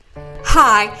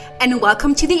Hi, and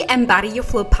welcome to the Embody Your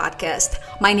Flow podcast.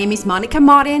 My name is Monica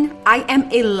Martin. I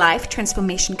am a life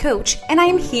transformation coach, and I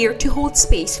am here to hold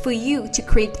space for you to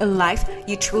create a life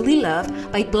you truly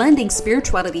love by blending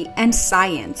spirituality and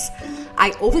science.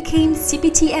 I overcame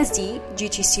CPTSD due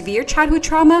to severe childhood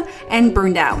trauma and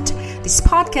burned out. This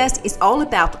podcast is all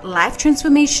about life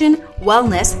transformation,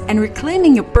 wellness, and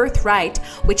reclaiming your birthright,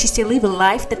 which is to live a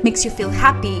life that makes you feel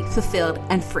happy, fulfilled,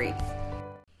 and free.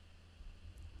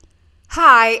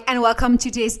 Hi, and welcome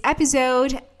to today's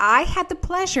episode. I had the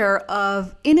pleasure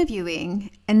of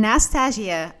interviewing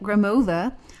Anastasiia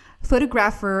Gromova,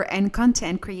 photographer and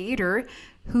content creator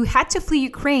who had to flee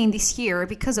Ukraine this year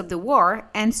because of the war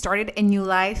and started a new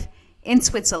life in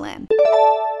Switzerland.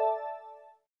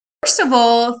 First of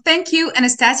all, thank you,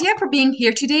 Anastasiia, for being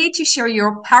here today to share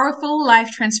your powerful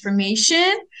life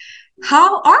transformation.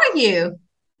 How are you?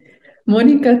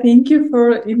 Monica, thank you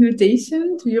for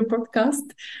invitation to your podcast.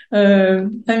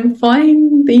 I'm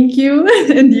fine, thank you.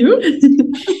 And you?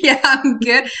 Yeah, I'm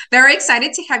good. Very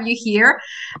excited to have you here.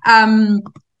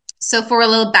 So for a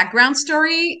little background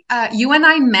story, you and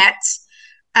I met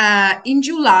in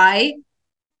July.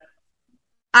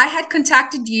 I had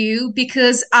contacted you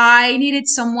because I needed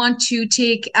someone to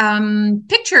take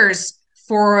pictures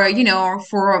for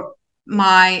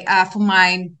my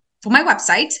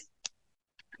website.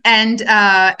 And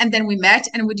then we met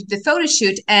and we did the photo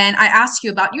shoot, and I asked you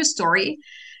about your story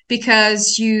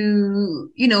because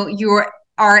you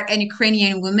are an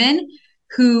Ukrainian woman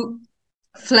who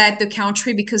fled the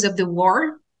country because of the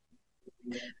war,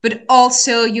 but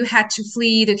also you had to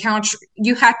flee the country.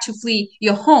 You had to flee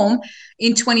your home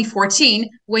in 2014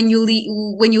 when you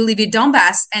leave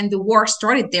Donbass, and the war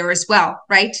started there as well,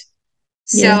 right?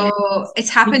 So it's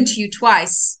happened to you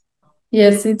twice.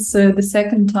 Yes, it's the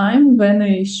second time when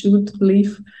I should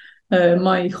leave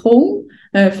my home.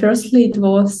 Firstly, it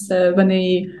was when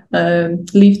I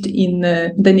lived in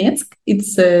Donetsk.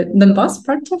 It's Donbass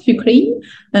part of Ukraine,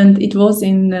 and it was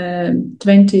in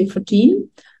 2014.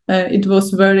 It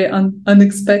was very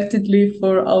unexpectedly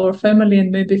for our family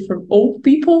and maybe for all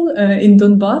people in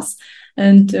Donbass.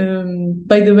 And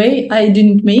by the way, I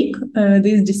didn't make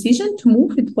this decision to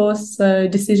move. It was a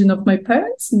decision of my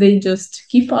parents. They just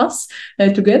keep us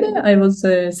together. I was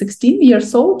 16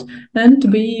 years old, and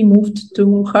we moved to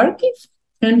Kharkiv.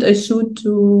 And I should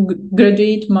to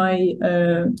graduate my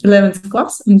 11th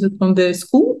class on the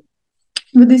school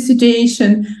with this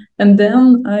situation. And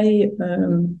then I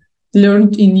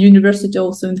learned in university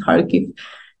also in Kharkiv.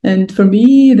 And for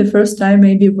me, the first time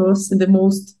maybe was the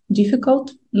most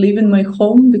difficult, leaving my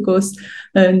home, because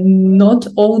not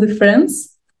all the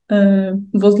friends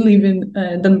was living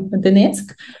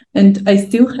Donetsk, and I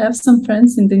still have some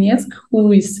friends in Donetsk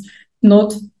who is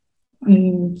not,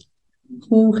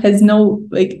 who has no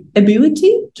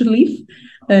ability to live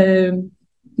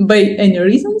by any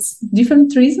reasons,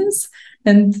 different reasons.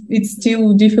 And it's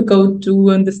still difficult to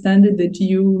understand it, that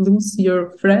you lose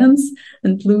your friends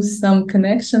and lose some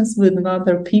connections with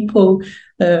other people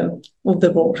of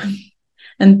the war.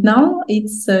 And now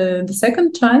it's the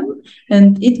second time,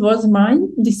 and it was my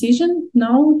decision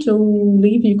now to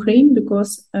leave Ukraine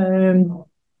because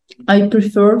I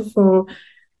prefer for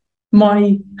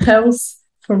my health,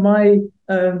 for my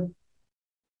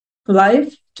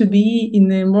life to be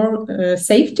in a more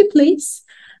safety place.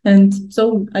 And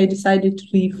so I decided to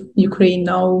leave Ukraine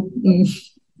now,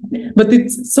 but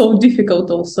it's so difficult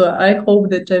also. I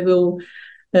hope that I will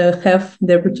have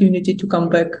the opportunity to come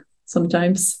back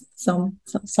sometimes,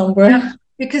 somewhere. Yeah,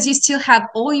 because you still have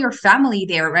all your family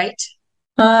there, right?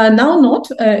 Now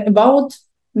not. About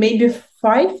maybe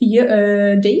 5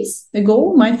 days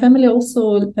ago, my family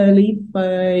also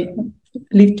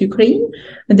left Ukraine.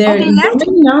 They're in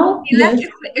Germany now. They left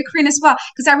Ukraine as well.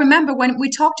 Because I remember when we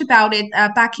talked about it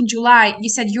back in July, you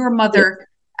said your mother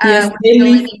yes, they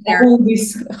lived all this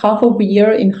half of a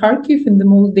year in Kharkiv, in the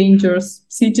most dangerous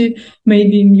city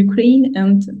maybe in Ukraine.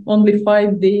 And only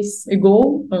 5 days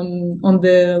ago, on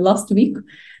the last week,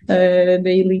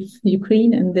 they left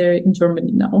Ukraine and they're in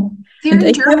Germany now. They're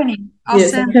in Germany. Awesome.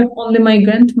 Yes, I have only my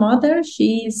grandmother.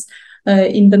 She's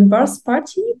in Donbass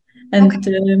party. And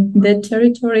that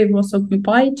territory was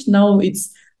occupied. Now it's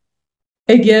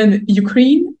again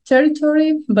Ukraine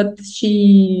territory, but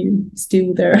she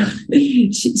still there.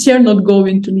 she are not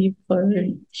going to leave her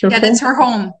home. That's her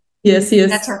home. Yes.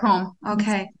 That's her home.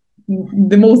 Okay.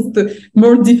 The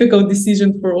more difficult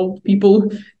decision for old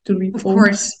people to leave home. Of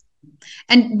course.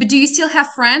 But do you still have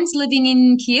friends living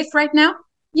in Kiev right now?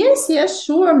 Yes,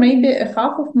 sure. Maybe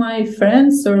half of my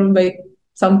friends or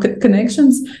some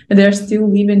connections, and they're still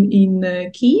living in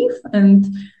Kiev, and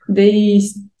they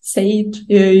say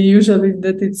usually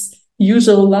that it's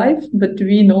usual life, but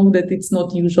we know that it's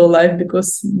not usual life because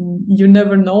you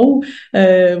never know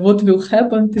what will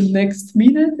happen the next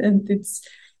minute, and it's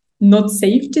not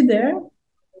safety there.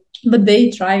 But they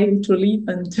try to live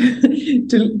and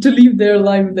to live their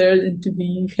life there and to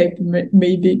be happy,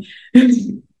 maybe.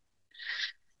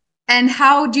 And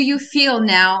how do you feel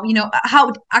now?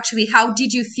 How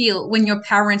did you feel when your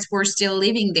parents were still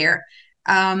living there?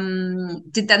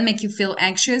 Did that make you feel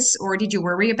anxious, or did you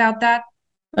worry about that?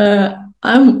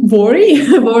 I'm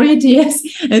worried, yes,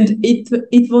 and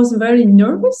it was very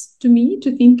nervous to me to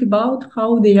think about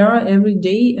how they are every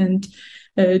day and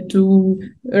to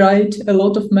write a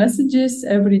lot of messages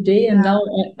every day. And now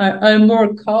I'm more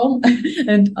calm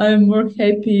and I'm more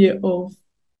happy of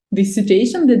the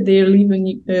situation that they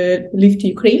live to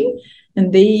Ukraine,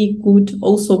 and they could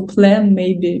also plan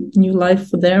maybe new life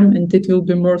for them, and it will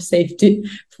be more safety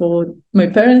for my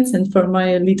parents and for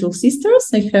my little sisters.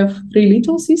 I have 3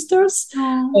 little sisters.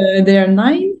 They are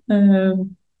 9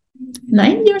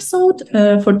 years old,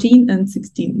 14 and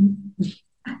 16.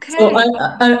 Okay. So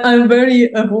I'm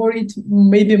very worried,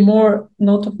 maybe more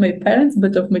not of my parents,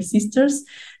 but of my sisters,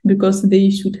 because they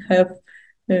should have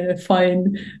fine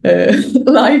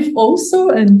life also,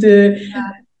 and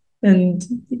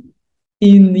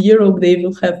in Europe they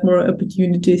will have more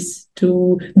opportunities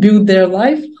to build their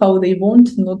life how they want,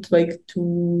 not like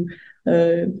to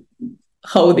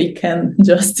how they can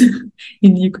just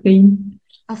in Ukraine.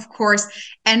 Of course.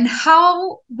 And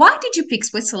why did you pick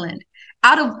Switzerland?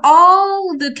 Out of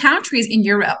all the countries in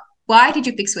Europe, why did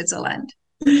you pick Switzerland?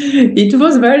 It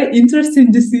was a very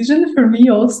interesting decision for me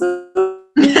also,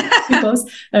 because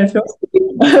first,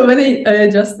 when I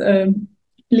just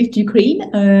left Ukraine,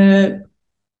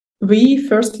 we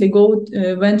firstly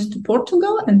went to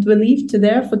Portugal, and we lived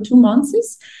there for 2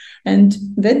 months. And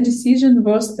that decision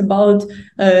was about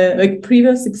like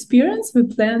previous experience. We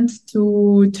planned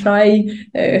to try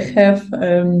have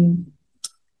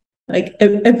like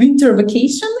a winter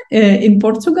vacation in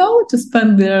Portugal, to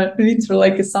spend the winter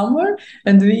like a summer,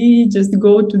 and we just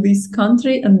go to this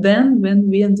country. And then when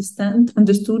we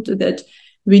understood that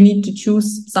we need to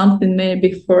choose something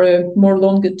maybe for a more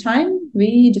longer time,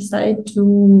 we decide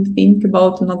to think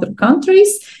about another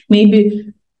countries,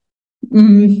 maybe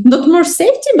not more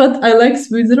safety, but I like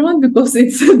Switzerland because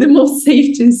it's the most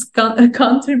safest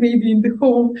country maybe in the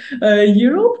whole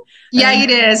Europe. Yeah, it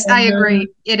is. I agree.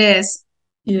 It is.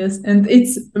 Yes, and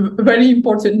it's very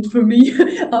important for me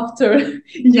after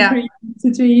Ukraine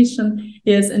situation.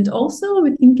 Yes, and also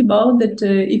we think about that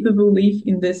if we will live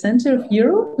in the center of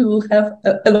Europe, we will have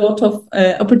a lot of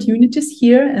opportunities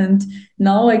here. And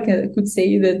now I could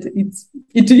say that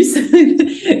it is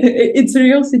it's a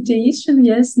real situation.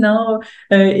 Yes, now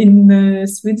in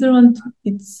Switzerland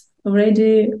it's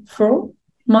already 4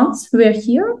 months we are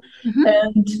here,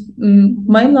 and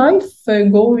my life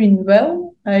going well.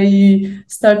 I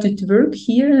started to work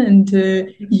here, and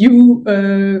you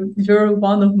were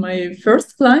one of my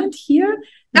first clients here.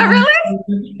 Oh,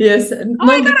 really? Yes. Oh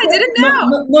my God, I didn't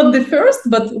know. Not the first,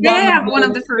 but one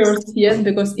of the first. Yes,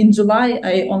 because in July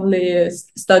I only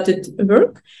started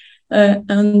work,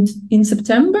 and in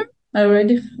September I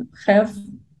already have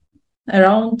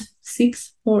around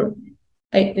 6 or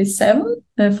 7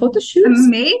 photo shoots.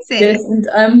 Amazing. Yes, and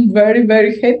I'm very,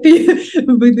 very happy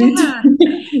with it.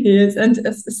 Yes, and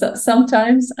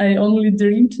sometimes I only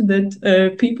dreamed that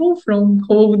people from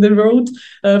all over the world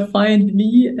find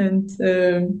me and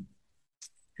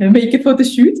make a photo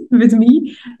shoot with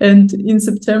me. And in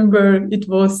September it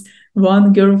was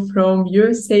one girl from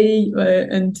USA,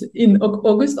 and in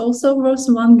August also was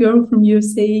one girl from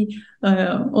USA.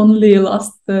 Only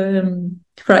last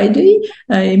Friday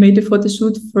I made a photo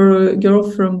shoot for a girl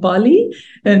from Bali,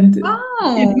 and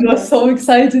it was so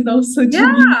exciting also to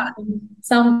me.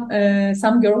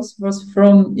 Some girls was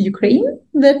from Ukraine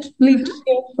that lived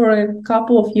here for a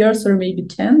couple of years, or maybe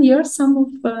 10 years, some of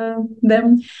them.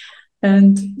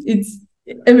 And it's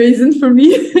amazing for me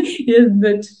yes,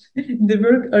 that the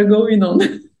work are going on.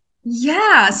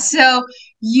 Yeah. So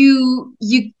you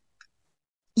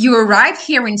arrived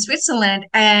here in Switzerland,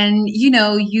 and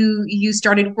you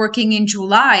started working in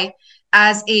July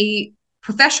as a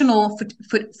professional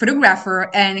photographer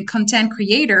and content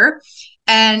creator.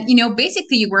 And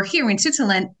basically you were here in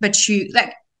Switzerland, but you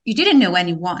didn't know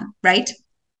anyone, right?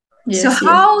 Yes, so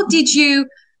how did you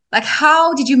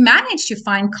manage to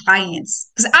find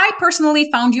clients? Because I personally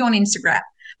found you on Instagram,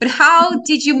 but how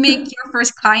did you make your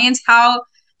first clients?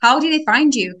 How did they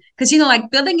find you? Because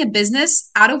building a business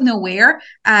out of nowhere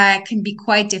can be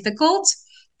quite difficult,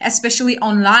 especially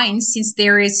online, since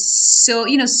there is so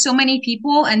many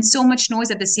people and so much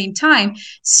noise at the same time.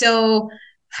 So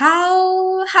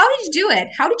How did you do it?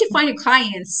 How did you find your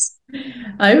clients?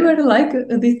 I really like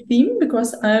this theme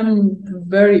because I'm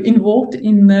very involved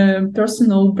in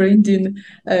personal branding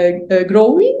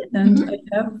growing, and I Mhm.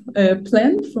 have a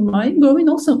plan for my growing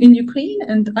also in Ukraine,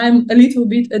 and I'm a little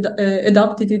bit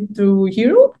adapted it to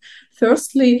Europe.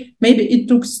 Firstly, maybe it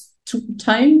took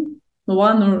time,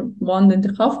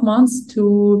 1.5 months to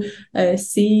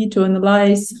see, to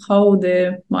analyze how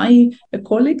my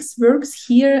colleagues works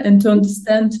here and to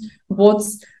understand what's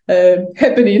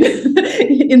happening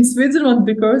in Switzerland,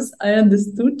 because I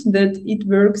understood that it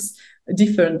works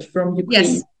different from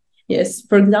Ukraine. Yes. Yes,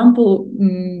 for example,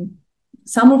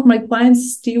 some of my clients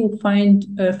still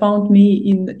found me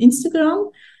in Instagram,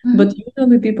 but Mhm.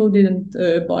 usually people didn't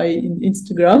buy in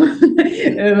Instagram.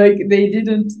 Like they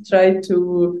didn't try to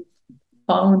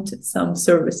found some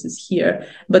services here.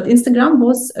 But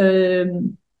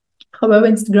however,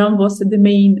 Instagram was the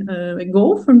main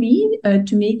goal for me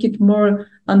to make it more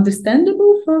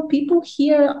understandable for people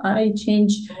here. I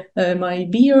changed my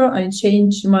bio, I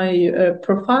changed my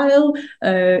profile.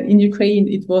 In Ukraine,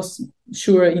 it was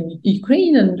sure in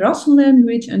Ukraine and Russian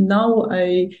language, and now I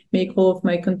make all of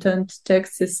my content,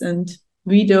 texts, and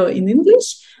video in English,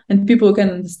 and people can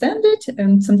understand it.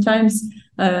 And sometimes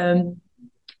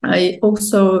I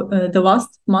also, the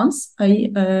last months, I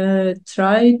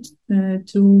tried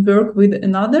to work with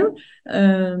another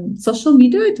social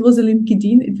media. It was a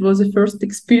LinkedIn. It was a first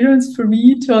experience for me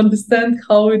to understand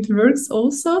how it works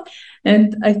also. And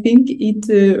I think it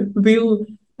will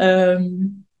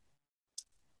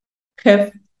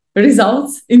have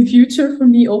results in future for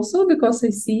me also, because I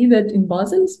see that in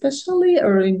Basel especially,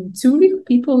 or in Zurich,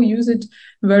 people use it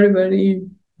very, very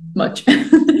much.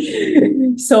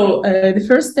 So the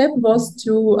first step was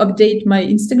to update my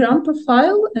Instagram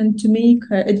profile and to make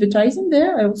advertising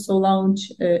there. I also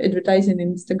launched advertising in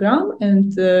Instagram, and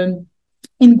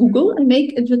in Google I make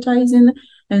advertising,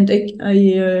 and I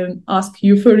ask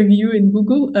you for review in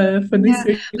Google for this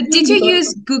Yeah. But review, did you because use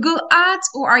Google Ads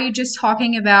or are you just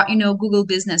talking about, Google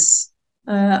Business?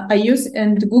 I use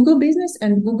and Google Business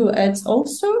and Google Ads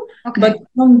also, but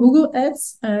Okay. on Google Ads,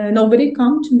 nobody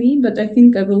come to me. But I think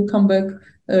I will come back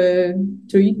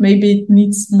to it. Maybe it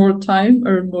needs more time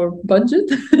or more budget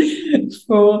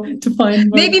for to find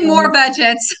more Maybe more clients.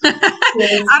 budgets.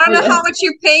 Yes, I don't know how much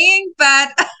you're paying, but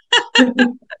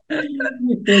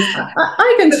yes. I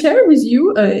can share with you.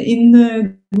 In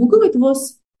Google, it was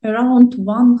around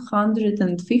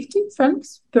 150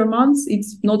 francs per month.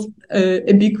 It's not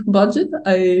a big budget.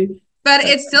 but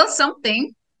it's still something,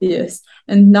 Yes,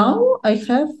 and now I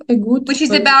have a good. which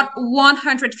is about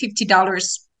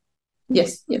 $150.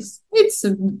 Yes, it's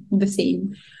the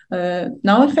same.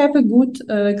 Now I have a good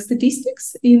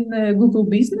statistics in Google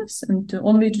Business, and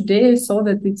only today I saw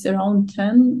that it's around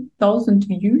 10,000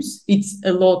 views. It's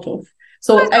a lot of.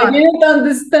 Oh my So I God. didn't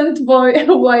understand why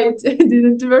it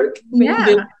didn't work.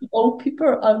 Maybe Yeah. all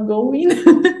people are going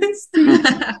still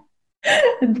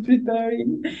and preparing.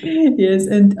 Yes,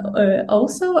 and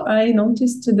also I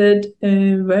noticed that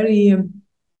very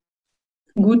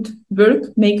good work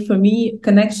make for me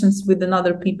connections with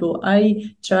another people. I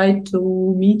try to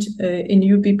meet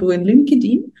new people in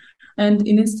LinkedIn and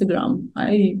in Instagram.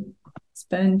 I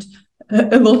spend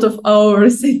a lot of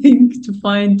hours, I think, to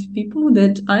find people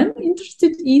that I'm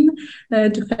interested in,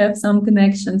 to have some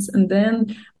connections. And then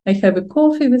I have a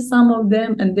coffee with some of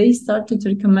them, and they started to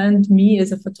recommend me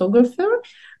as a photographer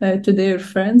to their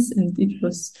friends. And it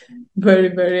was very,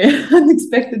 very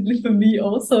unexpectedly for me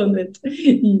also that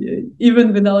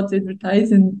even without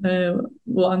advertising,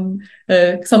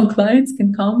 some clients can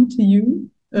come to you.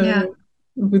 Yeah,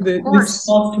 With of this course.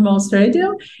 mouth-to-mouth radio,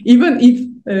 even if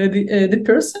the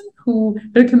person who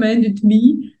recommended me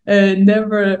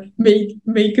never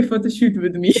make a photo shoot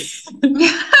with me.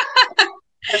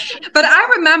 But I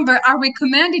remember I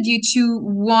recommended you to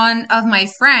one of my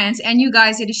friends, and you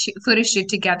guys did a photo shoot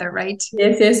together, right?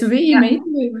 Yes, we Yeah. made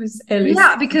it with Alice.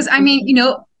 Yeah, because I mean,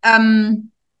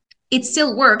 it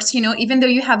still works, even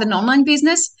though you have an online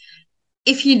business.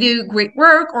 If you do great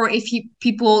work, or if you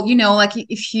people, like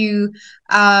if you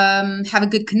have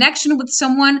a good connection with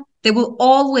someone, they will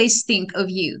always think of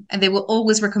you and they will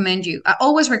always recommend you. I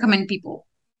always recommend people,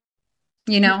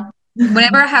 you know,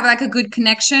 whenever I have like a good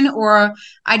connection or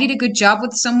I did a good job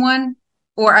with someone,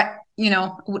 or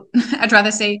I'd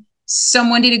rather say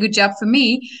someone did a good job for me,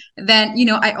 then,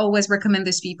 I always recommend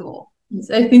these people. Yes,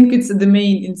 I think it's the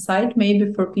main insight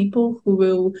maybe for people who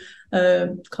will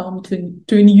come to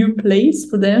a new place,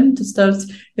 for them to start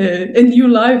a new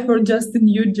life or just a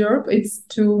new job. It's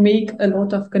to make a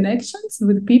lot of connections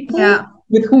with people Yeah.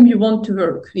 with whom you want to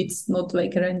work. It's not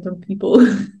like random people.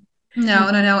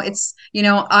 No. It's,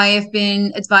 I have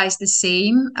been advised the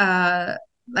same.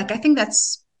 Like I think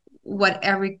that's what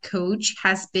every coach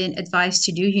has been advised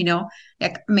to do,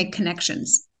 like make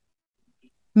connections.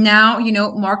 Now,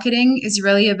 marketing is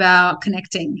really about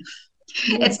connecting.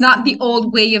 It's Yes. not the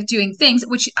old way of doing things,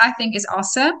 which I think is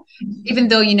awesome, even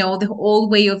though, the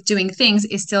old way of doing things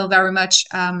is still very much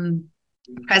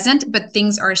present, but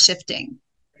things are shifting.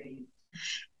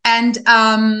 And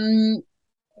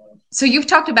so you've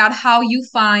talked about how you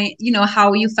found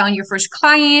your first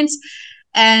clients.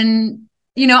 And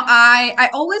I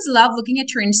always love looking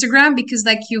at your Instagram because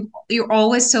like you're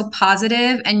always so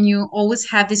positive and you always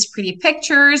have these pretty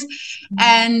pictures.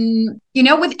 And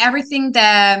with everything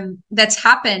that's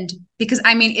happened, because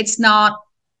I mean it's not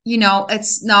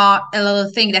a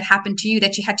little thing that happened to you,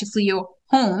 that you had to flee your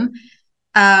home,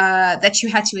 that you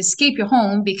had to escape your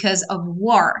home because of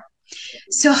war.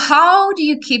 So how do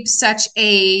you keep such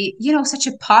a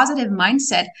positive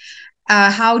mindset?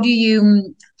 How do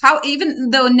you, how,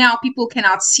 even though now people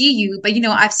cannot see you, but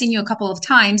I've seen you a couple of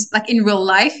times, like in real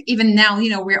life, even now,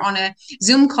 we're on a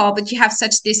Zoom call, but you have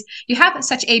such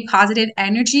a positive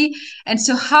energy. And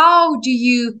so how do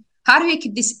you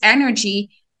keep this energy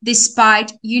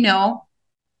despite,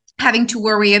 having to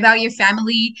worry about your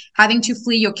family, having to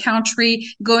flee your country,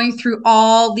 going through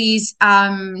all these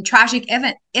tragic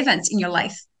events in your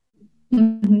life?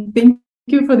 Thank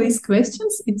you for these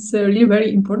questions. It's really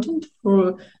very important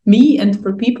for me and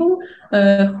for people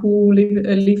who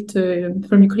lived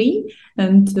from Ukraine.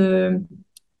 And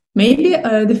maybe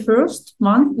the first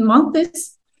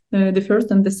months, the first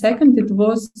and the second, it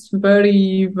was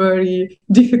very, very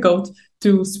difficult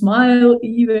to smile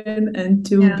even and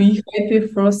to be happy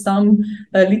for some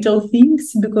little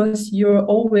things, because you're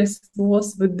always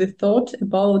was with the thought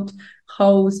about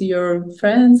how's your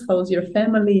friends, how's your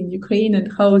family in Ukraine,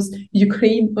 and how's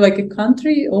Ukraine like a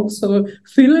country also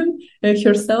feeling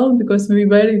herself, because we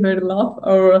very, very love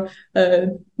our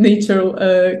natural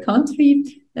country.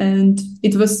 And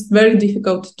it was very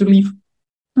difficult to live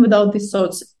without these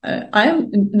thoughts. I'm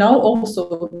now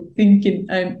also thinking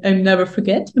I'm never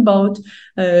forget about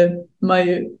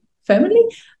my family,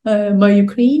 my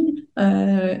Ukraine,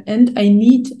 and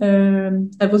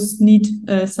I was need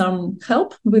some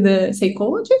help with a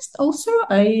psychologist. Also,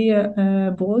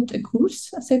 I bought a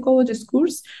psychologist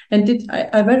course, and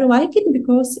I very like it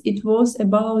because it was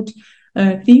about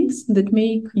things that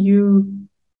make you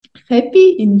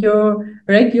happy in your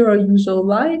regular usual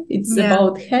life. It's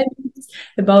about habits,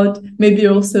 about maybe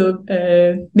also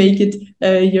make it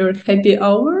your happy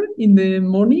hour in the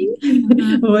morning.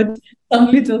 What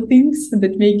some little things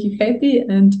that make you happy,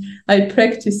 and I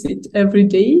practice it every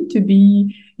day to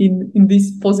be in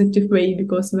this positive way,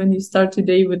 because when you start a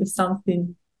day with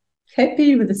something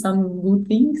happy, with some good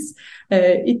things,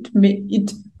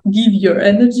 it give your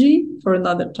energy for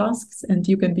another tasks, and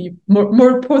you can be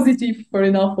more positive for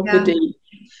enough of the day.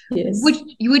 Yes.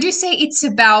 Would you say it's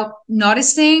about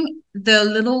noticing the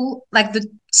little, like the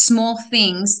small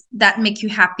things that make you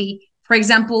happy? For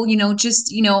example,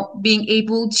 just, being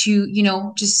able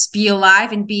to, just be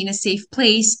alive and be in a safe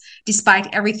place despite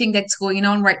everything that's going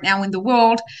on right now in the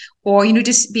world, or,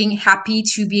 just being happy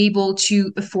to be able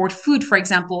to afford food, for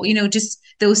example, just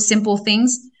those simple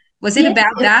things. Was it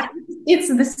about that?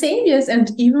 It's the same, yes, and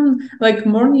even like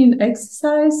morning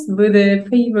exercise with a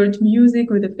favorite music,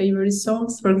 with a favorite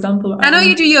songs. For example, I know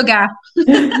you do yoga.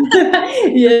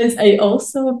 Yes, I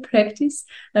also practice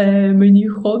my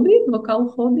new hobby,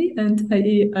 vocal hobby, and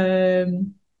I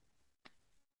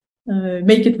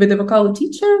make it with a vocal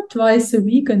teacher twice a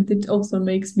week, and it also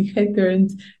makes me happier and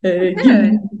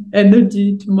give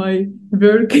energy to my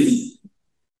work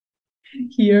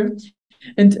here.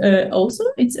 And also,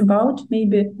 it's about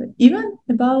maybe even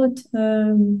about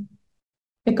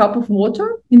a cup of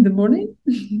water in the morning.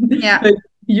 Yeah.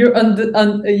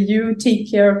 You take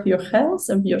care of your health,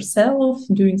 of yourself,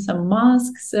 doing some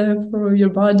masks for your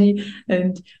body,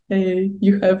 and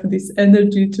you have this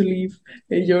energy to live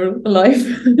your life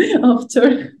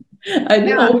after. I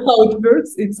don't know how it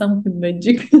works. It's something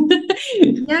magic.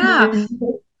 Yeah.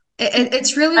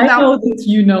 It's really I about. know that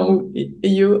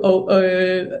you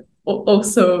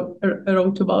also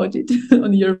wrote about it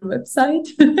on your website.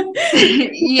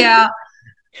 Yeah.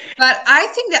 But I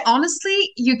think that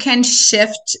honestly, you can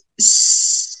shift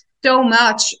so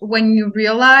much when you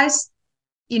realize,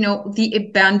 the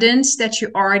abundance that you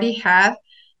already have,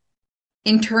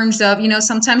 in terms of,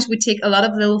 sometimes we take a lot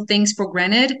of little things for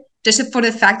granted just for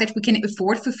the fact that we can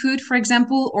afford for food, for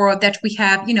example, or that we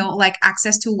have, like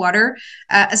access to water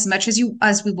as much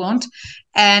as we want.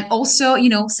 And also,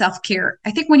 self-care.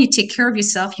 I think when you take care of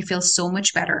yourself, you feel so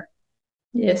much better.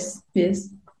 Yes, yes.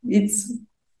 it's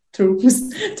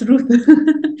truth, truth,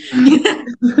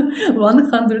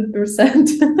 100%.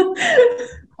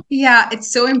 Yeah,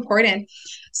 it's so important.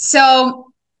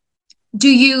 So, do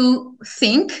you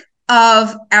think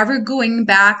of ever going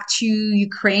back to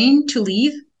Ukraine to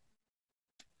live?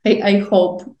 I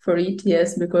hope for it,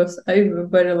 yes, because I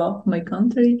very love my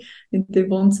country and they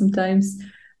want sometimes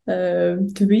to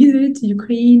visit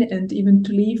Ukraine and even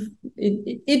to live.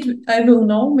 I will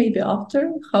know maybe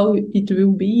after how it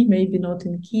will be, maybe not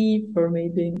in Kyiv or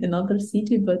maybe in another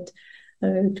city, but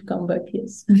to come back,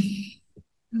 yes.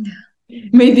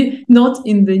 Maybe not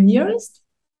in the nearest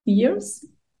years,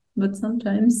 but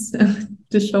sometimes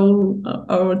to show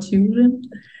our children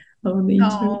our nature.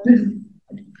 Oh.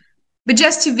 But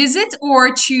just to visit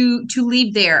or to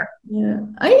live there? Yeah,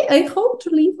 I hope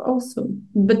to leave also,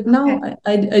 but now Okay.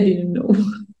 I didn't know.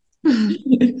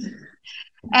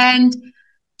 And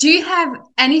do you have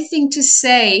anything to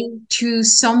say to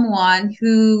someone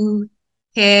who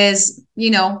is,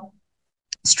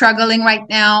 struggling right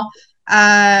now,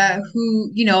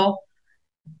 who,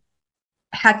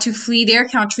 had to flee their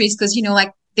countries because,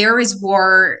 like there is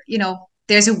war,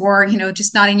 there's a war,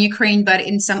 just not in Ukraine, but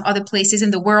in some other places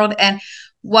in the world. And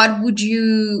what would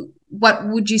you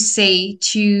say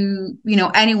to,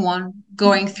 anyone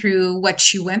going through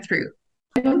what you went through?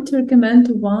 I want to recommend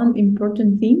one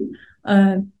important thing.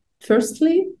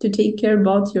 Firstly, to take care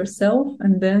about yourself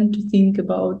and then to think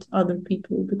about other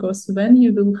people. Because when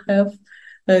you will have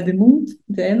the mood,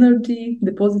 the energy,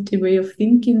 the positive way of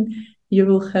thinking, you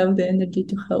will have the energy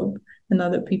to help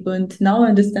another people. And now I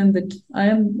understand that I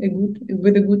am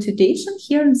with a good situation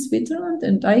here in Switzerland,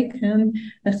 and I can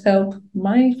help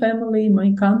my family,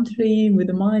 my country with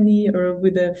the money or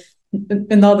with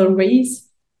another ways.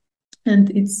 And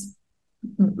it's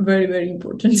very, very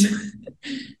important.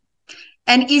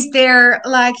 And is there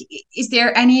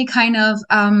any kind of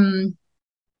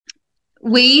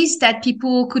ways that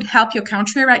people could help your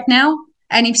country right now?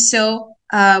 And if so,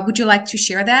 would you like to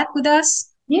share that with us?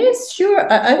 Yes,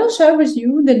 sure. I will share with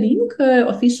you the link,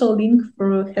 official link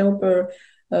for Helper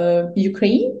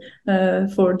Ukraine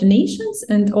for donations,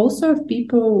 and also if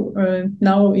people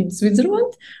now in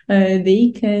Switzerland,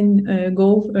 they can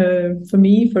go for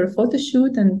me for a photo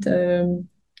shoot and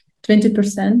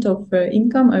 20% of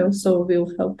income. I also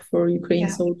will help for Ukraine,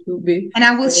 Yeah. so it will be. And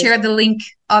I will share the link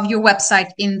of your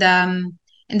website in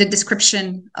the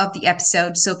description of the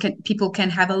episode, so people can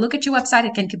have a look at your website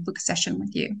and can book a session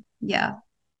with you. Yeah.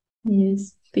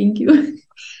 Yes, thank you.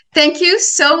 Thank you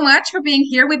so much for being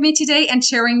here with me today and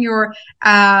sharing your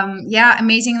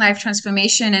amazing life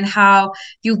transformation and how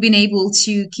you've been able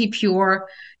to keep your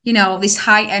this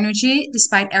high energy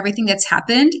despite everything that's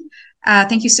happened.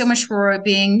 Thank you so much for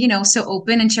being so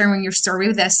open and sharing your story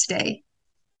with us today.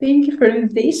 Thank you for the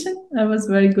invitation. I was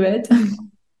very glad.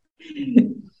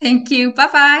 Thank you.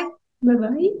 Bye-bye.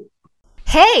 Bye-bye.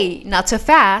 Hey, not so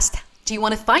fast. Do you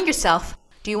want to find yourself?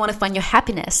 Do you want to find your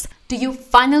happiness? Do you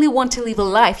finally want to live a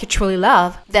life you truly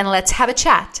love? Then let's have a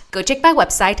chat. Go check my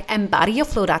website,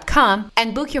 embodyyourflow.com,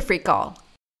 and book your free call.